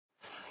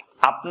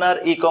আপনার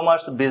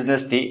ই-কমার্স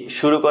বিজনেসটি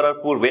শুরু করার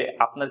পূর্বে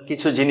আপনার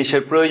কিছু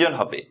জিনিসের প্রয়োজন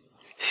হবে।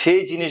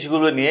 সেই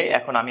জিনিসগুলো নিয়ে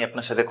এখন আমি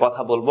আপনার সাথে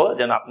কথা বলবো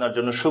যেন আপনার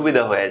জন্য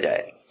সুবিধা হয়ে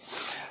যায়।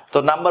 তো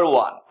নাম্বার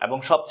 1 এবং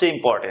সবচেয়ে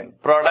ইম্পর্টেন্ট,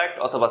 প্রোডাক্ট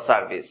অথবা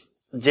সার্ভিস।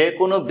 যে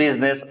কোনো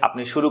বিজনেস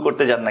আপনি শুরু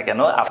করতে যান না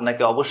কেন,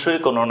 আপনাকে অবশ্যই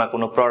কোনো না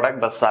কোনো প্রোডাক্ট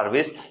বা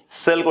সার্ভিস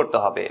সেল করতে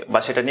হবে বা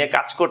সেটা নিয়ে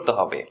কাজ করতে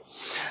হবে।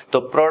 তো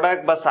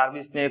প্রোডাক্ট বা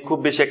সার্ভিস নিয়ে খুব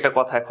বেশি একটা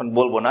কথা এখন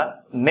বলবো না,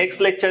 নেক্সট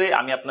লেকচারে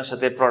আমি আপনার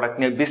সাথে প্রোডাক্ট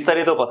নিয়ে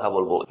বিস্তারিত কথা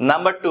বলবো।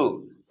 Number 2,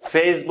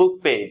 Facebook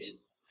page.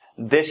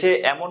 দেশে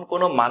এমন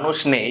কোনো মানুষ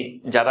নেই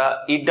যারা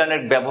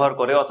ইন্টারনেট ব্যবহার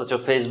করে অথচ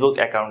ফেসবুক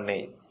অ্যাকাউন্ট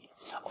নেই।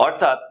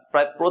 অর্থাৎ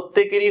প্রায়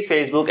প্রত্যেকেরই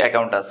ফেসবুক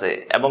অ্যাকাউন্ট আছে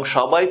এবং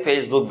সবাই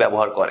ফেসবুক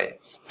ব্যবহার করে।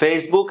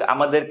 ফেসবুক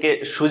আমাদেরকে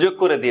সুযোগ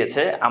করে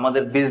দিয়েছে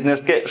আমাদের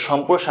বিজনেসকে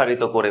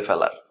সম্প্রসারিত করে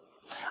ফেলার।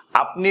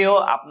 আপনিও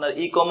আপনার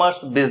ই-কমার্স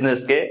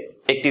বিজনেসকে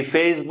একটি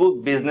ফেসবুক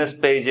বিজনেস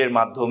পেজের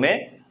মাধ্যমে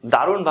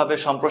দারুণভাবে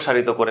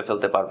সম্প্রসারিত করে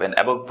ফেলতে পারবেন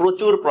এবং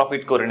প্রচুর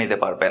প্রফিট করে নিতে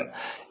পারবেন।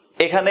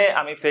 এখানে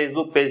আমি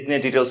ফেসবুক পেজ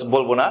নিয়ে ডিটেলস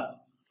বলবো না।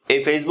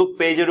 এই ফেসবুক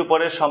পেজের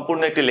উপরে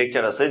সম্পূর্ণ একটি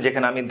লেকচার আছে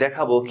যেখানে আমি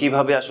দেখাবো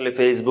কিভাবে আসলে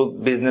ফেসবুক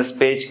বিজনেস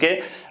পেজকে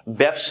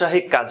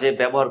ব্যবসায়িক কাজে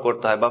ব্যবহার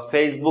করতে হয় বা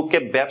ফেসবুককে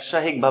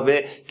ব্যবসায়িকভাবে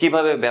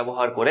কিভাবে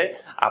ব্যবহার করে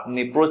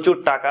আপনি প্রচুর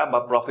টাকা বা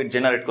প্রফিট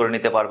জেনারেট করে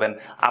নিতে পারবেন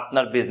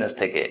আপনার বিজনেস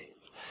থেকে।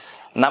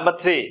 Number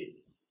 3,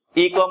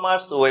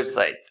 e-commerce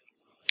website.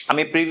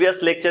 আমি প্রিভিয়াস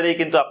লেকচারেই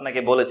কিন্তু আপনাকে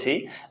বলেছি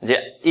যে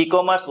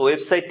ই-কমার্স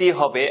ওয়েবসাইটটি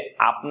হবে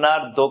আপনার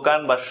দোকান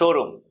বা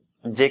শোরুম,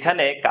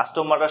 যেখানে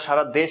কাস্টমাররা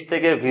সারা দেশ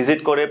থেকে ভিজিট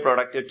করে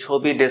প্রোডাক্টের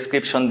ছবি,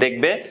 ডেসক্রিপশন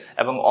দেখবে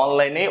এবং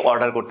অনলাইনে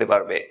অর্ডার করতে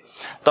পারবে।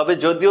 তবে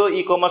যদিও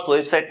ই-কমার্স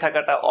ওয়েবসাইট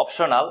থাকাটা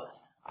অপশনাল,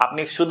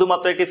 আপনি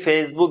শুধুমাত্র একটি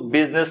ফেসবুক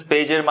বিজনেস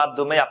পেজের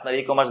মাধ্যমে আপনার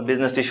ই-কমার্স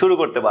বিজনেসটি শুরু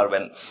করতে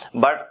পারবেন।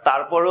 বাট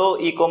তারপরেও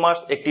ই-কমার্স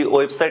একটি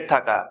ওয়েবসাইট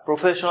থাকা,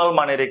 প্রফেশনাল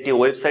মানের একটি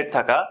ওয়েবসাইট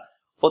থাকা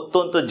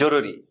অত্যন্ত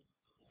জরুরি।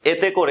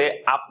 এতে করে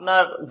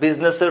আপনার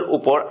বিজনেসের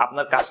উপর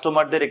আপনার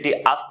কাস্টমারদের একটি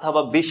আস্থা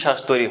বা বিশ্বাস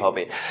তৈরি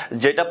হবে,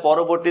 যেটা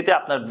পরবর্তীতে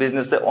আপনার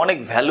বিজনেসে অনেক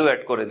ভ্যালু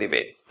অ্যাড করে দিবে।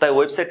 তাই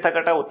ওয়েবসাইট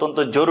থাকাটা অত্যন্ত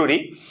জরুরি।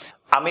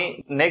 আমি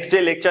নেক্সট যে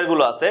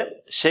লেকচারগুলো আছে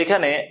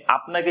সেখানে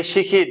আপনাকে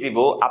শিখিয়ে দিব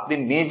আপনি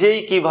নিজেই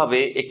কিভাবে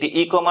একটি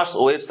ই-কমার্স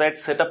ওয়েবসাইট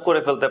সেট আপ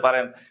করে ফেলতে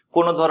পারেন,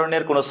 কোনো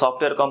ধরনের কোনো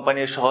সফটওয়্যার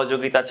কোম্পানির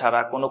সহযোগিতা ছাড়া,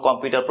 কোনো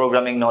কম্পিউটার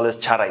প্রোগ্রামিং নলেজ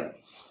ছাড়াই।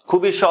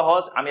 খুবই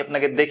সহজ, আমি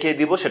আপনাকে দেখিয়ে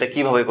দিব সেটা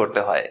কিভাবে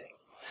করতে হয়।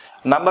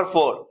 নাম্বার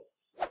 4,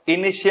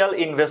 ইনিশিয়াল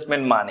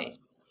ইনভেস্টমেন্ট মানি।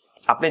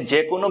 আপনি যে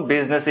কোনো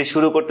বিজনেসই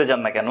শুরু করতে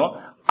যান না কেন,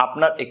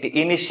 আপনার একটি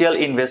ইনিশিয়াল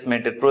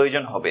ইনভেস্টমেন্টের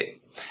প্রয়োজন হবে।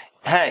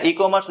 হ্যাঁ,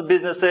 ই-কমার্স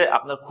বিজনেসে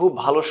আপনার খুব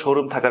ভালো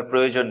শোরুম থাকার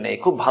প্রয়োজন নেই,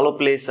 খুব ভালো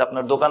প্লেসে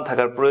আপনার দোকান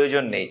থাকার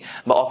প্রয়োজন নেই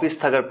বা অফিস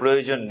থাকার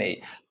প্রয়োজন নেই।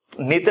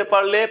 নিতে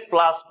পারলে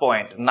প্লাস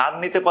পয়েন্ট, না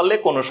নিতে পারলে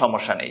কোনো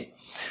সমস্যা নেই।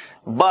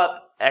 বাট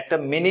একটা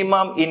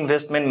মিনিমাম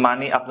ইনভেস্টমেন্ট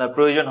মানি আপনার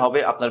প্রয়োজন হবে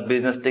আপনার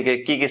বিজনেসটিকে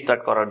কিক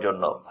স্টার্ট করার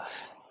জন্য।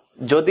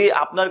 যদি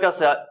আপনার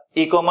কাছে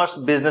ই-কমার্স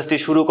বিজনেসটি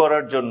শুরু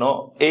করার জন্য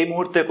এই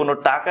মুহূর্তে কোনো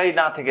টাকাই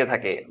না থেকে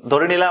থাকে,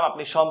 ধরে নিলাম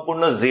আপনি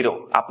সম্পূর্ণ জিরো,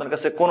 আপনার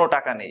কাছে কোনো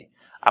টাকা নেই,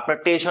 আপনার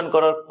টেনশন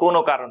করার কোনো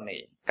কারণ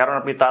নেই, কারণ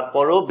আপনি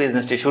তারপরেও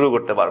বিজনেসটি শুরু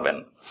করতে পারবেন।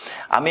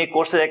 আমি এই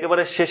কোর্সের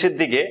একেবারে শেষের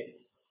দিকে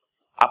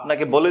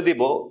আপনাকে বলে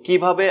দিব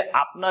কিভাবে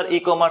আপনার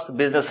ই-কমার্স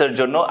বিজনেসের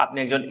জন্য আপনি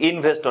একজন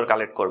ইনভেস্টর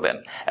কালেক্ট করবেন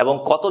এবং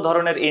কত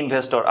ধরনের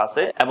ইনভেস্টর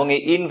আছে এবং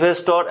এই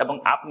ইনভেস্টর এবং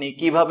আপনি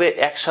কিভাবে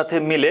একসাথে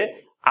মিলে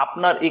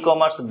আপনার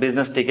ই-কমার্স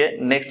বিজনেসটিকে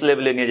নেক্সট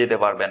লেভেলে নিয়ে যেতে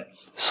পারবেন।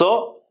 সো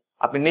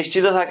আপনি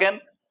নিশ্চিত থাকেন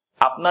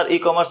আপনার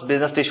ই-কমার্স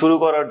বিজনেসটি শুরু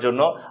করার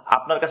জন্য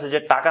আপনার কাছে যে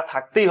টাকা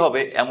থাকতেই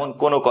হবে এমন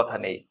কোনো কথা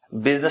নেই।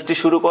 বিজনেসটি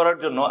শুরু করার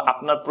জন্য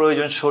আপনার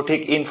প্রয়োজন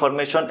সঠিক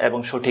ইনফরমেশন এবং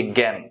সঠিক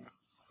জ্ঞান।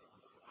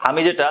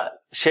 আমি যেটা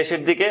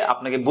শেষের দিকে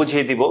আপনাকে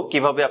বুঝিয়ে দিব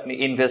কিভাবে আপনি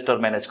ইনভেস্টর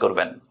ম্যানেজ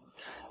করবেন।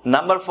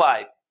 নাম্বার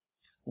 5,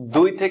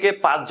 2 থেকে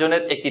 5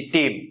 জনের একটি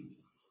টিম।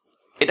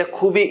 এটা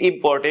খুবই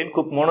ইম্পর্টেন্ট,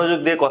 খুব মনোযোগ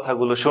দিয়ে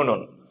কথাগুলো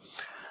শুনুন।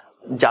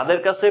 যাদের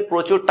কাছে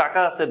প্রচুর টাকা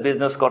আছে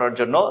বিজনেস করার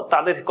জন্য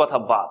তাদের কথা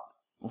বাদ,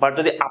 বাট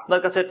যদি আপনার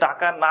কাছে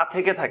টাকা না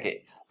থেকে থাকে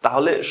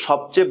তাহলে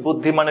সবচেয়ে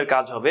বুদ্ধিমানের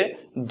কাজ হবে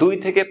 2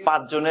 থেকে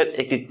 5 জনের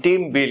একটি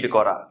টিম বিল্ড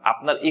করা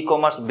আপনার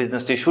ই-কমার্স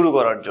বিজনেসটি শুরু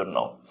করার জন্য।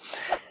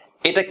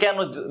 এটা কেন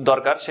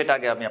দরকার সেটা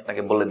আগে আমি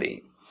আপনাকে বলে দিই।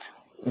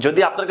 যদি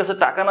আপনার কাছে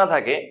টাকা না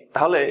থাকে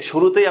তাহলে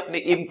শুরুতেই আপনি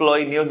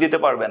এমপ্লয়ি নিয়োগ দিতে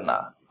পারবেন না,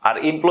 আর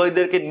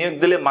এমপ্লয়ীদেরকে নিয়োগ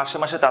দিলে মাসে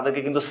মাসে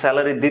তাদেরকে কিন্তু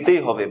স্যালারি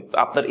দিতেই হবে,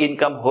 আপনার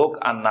ইনকাম হোক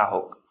আর না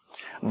হোক।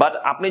 বাট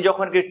আপনি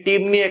যখন কি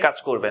টিম নিয়ে কাজ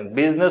করবেন,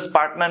 বিজনেস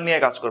পার্টনার নিয়ে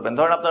কাজ করবেন,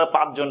 ধরেন আপনারা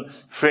 5 জন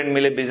ফ্রেন্ড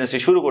মিলে বিজনেসটি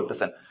শুরু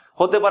করতেছেন,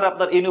 হতে পারে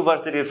আপনার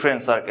ইউনিভার্সিটির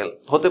ফ্রেন্ড সার্কেল,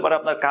 হতে পারে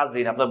আপনার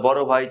কাজিন, আপনার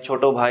বড় ভাই,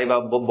 ছোট ভাই বা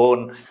বোন।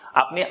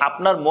 আপনি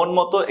আপনার মন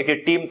মতো একটি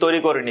টিম তৈরি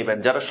করে নেবেন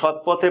যারা সৎ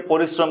পথে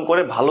পরিশ্রম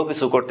করে ভালো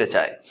কিছু করতে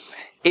চায়।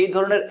 এই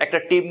ধরনের একটা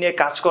টিম নিয়ে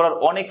কাজ করার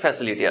অনেক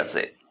ফ্যাসিলিটি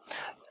আছে।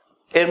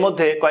 এর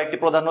মধ্যে কয়েকটি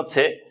প্রধান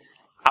হচ্ছে,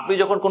 আপনি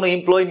যখন কোনো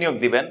এমপ্লয়ি নিয়োগ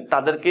দিবেন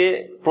তাদেরকে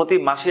প্রতি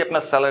মাসে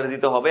আপনার স্যালারি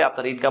দিতে হবে,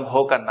 আপনার ইনকাম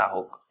হোক আর না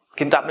হোক।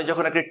 কিন্তু আপনি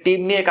যখন একটা টিম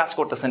নিয়ে কাজ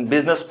করতেছেন,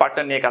 বিজনেস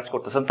পার্টনার নিয়ে কাজ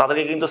করতেছেন,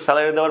 তাদেরকে কিন্তু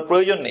স্যালারি দেওয়ার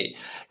প্রয়োজন নেই,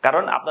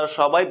 কারণ আপনারা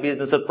সবাই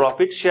বিজনেসের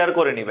প্রফিট শেয়ার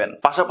করে নেবেন।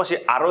 পাশাপাশি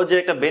আরো যে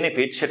একটা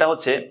বেনিফিট সেটা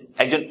হচ্ছে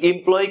একজন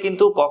এমপ্লয়ি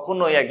কিন্তু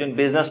কখনোই একজন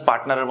বিজনেস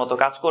পার্টনারের মতো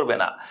কাজ করবে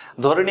না।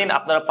 ধরে নিন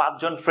আপনারা 5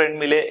 জন ফ্রেন্ড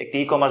মিলে একটি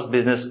ই কমার্স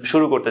বিজনেস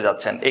শুরু করতে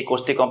যাচ্ছেন এই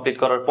কোর্সটি কমপ্লিট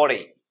করার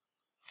পরেই।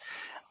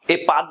 এই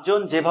 5 জন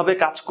যেভাবে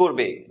কাজ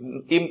করবে,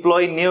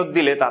 এমপ্লয়ি নিয়োগ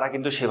দিলে তারা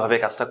কিন্তু সেভাবে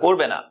কাজটা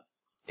করবে না।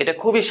 এটা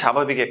খুবই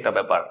স্বাভাবিক একটা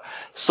ব্যাপার।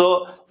 সো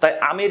তাই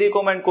আমি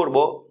রিকমেন্ড করব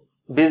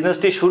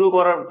বিজনেসটি শুরু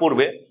করার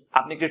পূর্বে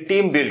আপনি একটি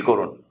টিম বিল্ড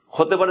করুন।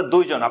 হতে পারে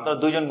 2 জন, আপনারা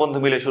 2 জন বন্ধু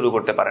মিলে শুরু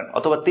করতে পারেন,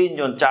 অথবা 3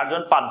 জন, 4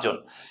 জন, 5 জন।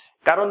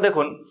 কারণ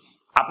দেখুন,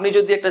 আপনি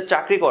যদি একটা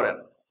চাকরি করেন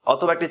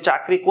অথবা একটি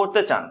চাকরি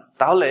করতে চান,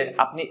 তাহলে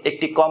আপনি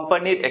একটি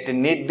কোম্পানির একটি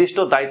নির্দিষ্ট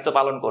দায়িত্ব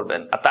পালন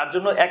করবেন, আর তার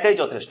জন্য একাই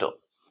যথেষ্ট।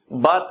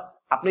 বাট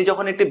আপনি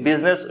যখন একটি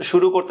বিজনেস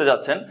শুরু করতে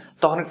যাচ্ছেন,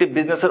 তখন একটি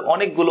বিজনেসের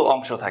অনেকগুলো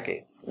অংশ থাকে,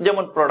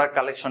 যেমন প্রোডাক্ট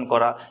কালেকশন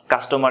করা,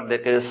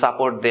 কাস্টমারদেরকে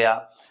সাপোর্ট দেয়া,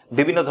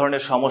 বিভিন্ন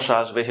ধরনের সমস্যা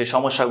আসবে সেই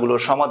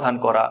সমস্যাগুলোর সমাধান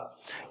করা,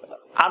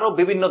 আরো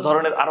বিভিন্ন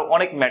ধরনের আরো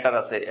অনেক ম্যাটার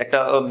আছে। একটা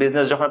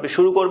বিজনেস যখন আপনি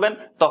শুরু করবেন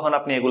তখন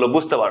আপনি এগুলো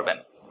বুঝতে পারবেন।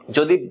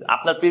 যদি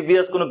আপনার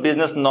প্রিভিয়াস কোনো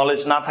বিজনেস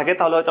নলেজ না থাকে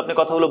তাহলে হয়তো আপনি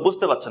কথাগুলো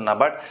বুঝতে পারছেন না,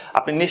 বাট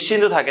আপনি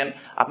নিশ্চিন্ত থাকেন,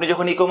 আপনি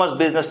যখন ই কমার্স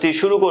বিজনেসটি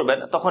শুরু করবেন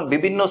তখন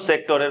বিভিন্ন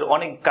সেক্টরের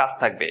অনেক কাজ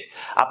থাকবে।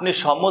 আপনি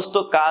সমস্ত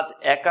কাজ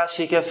একা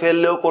শিখে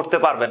ফেললেও করতে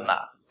পারবেন না,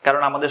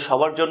 কারণ আমাদের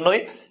সবার জন্যই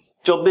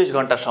 24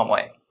 ঘন্টা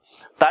সময়।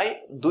 তাই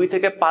 2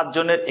 থেকে 5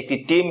 জনের একটি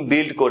টিম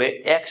বিল্ড করে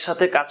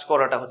একসাথে কাজ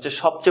করাটা হচ্ছে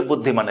সবচেয়ে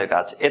বুদ্ধিমানের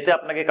কাজ। এতে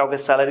আপনাকে কাউকে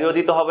স্যালারিও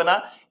দিতে হবে না,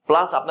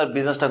 প্লাস আপনার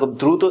বিজনেসটা খুব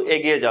দ্রুত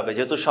এগিয়ে যাবে,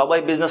 যেহেতু সবাই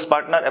বিজনেস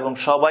পার্টনার এবং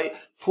সবাই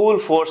ফুল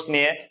ফোর্স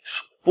নিয়ে,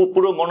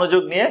 পুরো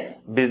মনোযোগ নিয়ে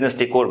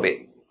বিজনেসটি করবে।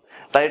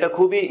 তাই এটা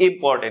খুবই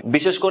ইম্পর্টেন্ট,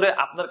 বিশেষ করে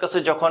আপনার কাছে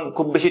যখন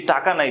খুব বেশি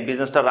টাকা নাই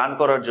বিজনেসটা রান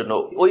করার জন্য।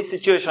 ওই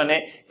সিচুয়েশনে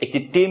একটি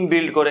টিম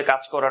বিল্ড করে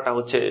কাজ করাটা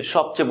হচ্ছে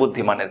সবচেয়ে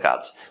বুদ্ধিমানের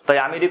কাজ। তাই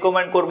আমি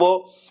রিকমেন্ড করব,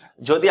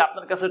 যদি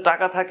আপনার কাছে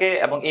টাকা থাকে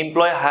এবং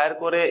এমপ্লয় হায়ার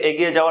করে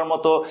এগিয়ে যাওয়ার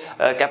মতো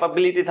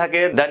ক্যাপাবিলিটি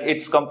থাকে, দেন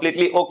ইটস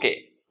কমপ্লিটলি ওকে।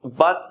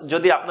 বাট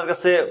যদি আপনার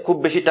কাছে খুব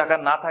বেশি টাকা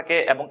না থাকে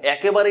এবং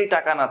একেবারেই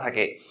টাকা না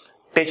থাকে,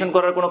 টেনশন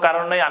করার কোনো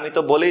কারণ নেই। আমি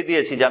তো বলেই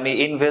দিয়েছি যে আমি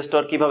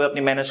ইনভেস্টর কিভাবে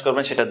আপনি ম্যানেজ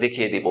করবেন সেটা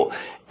দেখিয়ে দিব।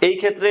 এই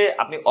ক্ষেত্রে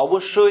আপনি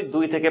অবশ্যই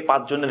 2 থেকে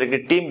 5 জনের একটি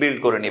টিম বিল্ড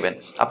করে নেবেন।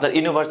 আপনার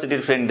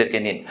ইউনিভার্সিটির ফ্রেন্ডদেরকে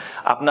নিন,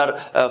 আপনার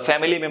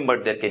ফ্যামিলি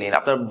মেম্বারদেরকে নিন,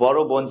 আপনার বড়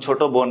বোন, ছোট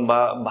বোন বা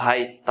ভাই,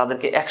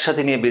 তাদেরকে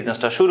একসাথে নিয়ে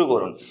বিজনেসটা শুরু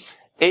করুন।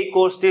 এই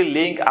কোর্সটির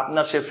লিংক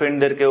আপনার সে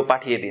ফ্রেন্ডদেরকেও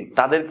পাঠিয়ে দিন,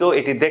 তাদেরকেও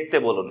এটি দেখতে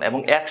বলুন এবং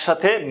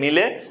একসাথে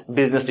মিলে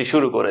বিজনেসটি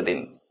শুরু করে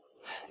দিন।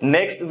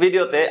 নেক্সট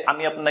ভিডিওতে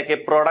আমি আপনাকে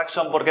প্রোডাক্ট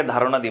সম্পর্কে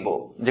ধারণা দিব,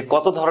 যে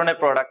কত ধরনের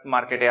প্রোডাক্ট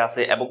মার্কেটে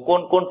আছে এবং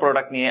কোন কোন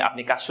প্রোডাক্ট নিয়ে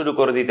আপনি কাজ শুরু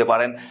করে দিতে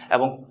পারেন,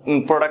 এবং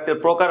প্রোডাক্টের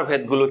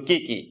প্রকারভেদগুলো কি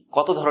কি,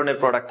 কত ধরনের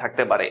প্রোডাক্ট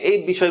থাকতে পারে। এই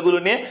বিষয়গুলো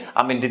নিয়ে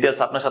আমি ডিটেলস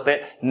আপনার সাথে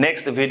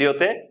নেক্সট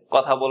ভিডিওতে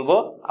কথা বলবো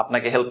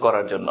আপনাকে হেল্প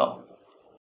করার জন্য।